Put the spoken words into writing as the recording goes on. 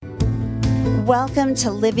Welcome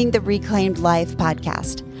to Living the Reclaimed Life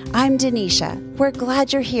podcast. I'm Denisha. We're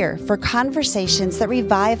glad you're here for conversations that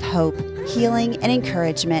revive hope, healing, and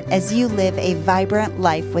encouragement as you live a vibrant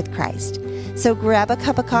life with Christ. So grab a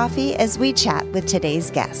cup of coffee as we chat with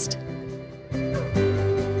today's guest.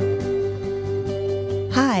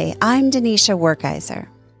 Hi, I'm Denisha Werkeiser.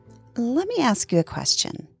 Let me ask you a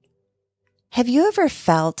question. Have you ever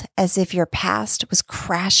felt as if your past was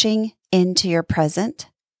crashing into your present?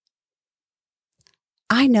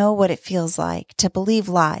 I know what it feels like to believe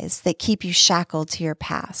lies that keep you shackled to your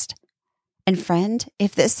past. And friend,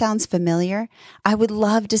 if this sounds familiar, I would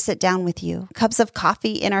love to sit down with you, cups of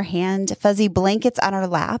coffee in our hand, fuzzy blankets on our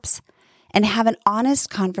laps, and have an honest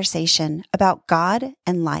conversation about God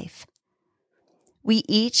and life. We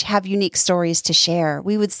each have unique stories to share.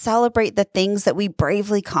 We would celebrate the things that we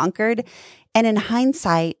bravely conquered, and in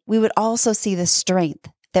hindsight, we would also see the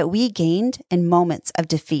strength that we gained in moments of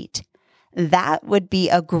defeat. That would be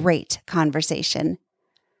a great conversation.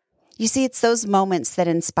 You see, it's those moments that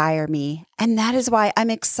inspire me, and that is why I'm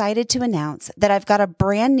excited to announce that I've got a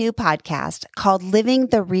brand new podcast called Living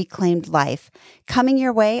the Reclaimed Life coming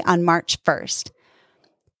your way on March 1st.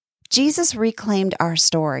 Jesus reclaimed our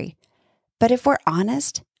story, but if we're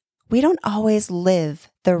honest, we don't always live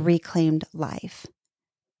the reclaimed life.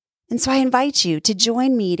 And so I invite you to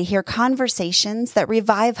join me to hear conversations that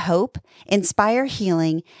revive hope, inspire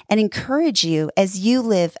healing, and encourage you as you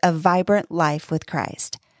live a vibrant life with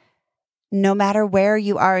Christ. No matter where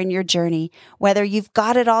you are in your journey, whether you've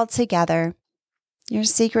got it all together, you're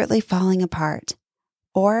secretly falling apart,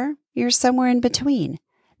 or you're somewhere in between,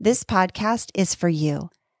 this podcast is for you.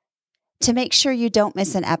 To make sure you don't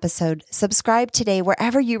miss an episode, subscribe today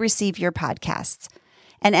wherever you receive your podcasts.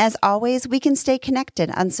 And as always, we can stay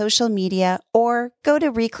connected on social media or go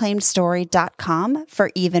to reclaimedstory.com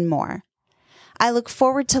for even more. I look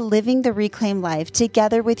forward to living the reclaimed life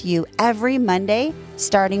together with you every Monday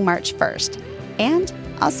starting March 1st. And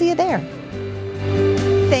I'll see you there.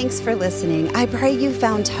 Thanks for listening. I pray you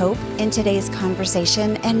found hope in today's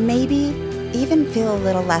conversation and maybe even feel a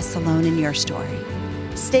little less alone in your story.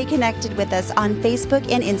 Stay connected with us on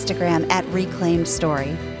Facebook and Instagram at Reclaimed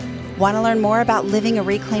Story. Want to learn more about living a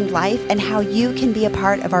reclaimed life and how you can be a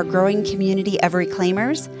part of our growing community of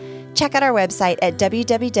reclaimers? Check out our website at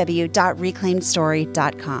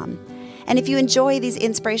www.reclaimedstory.com. And if you enjoy these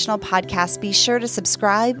inspirational podcasts, be sure to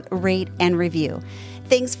subscribe, rate, and review.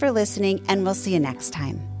 Thanks for listening, and we'll see you next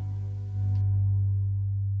time.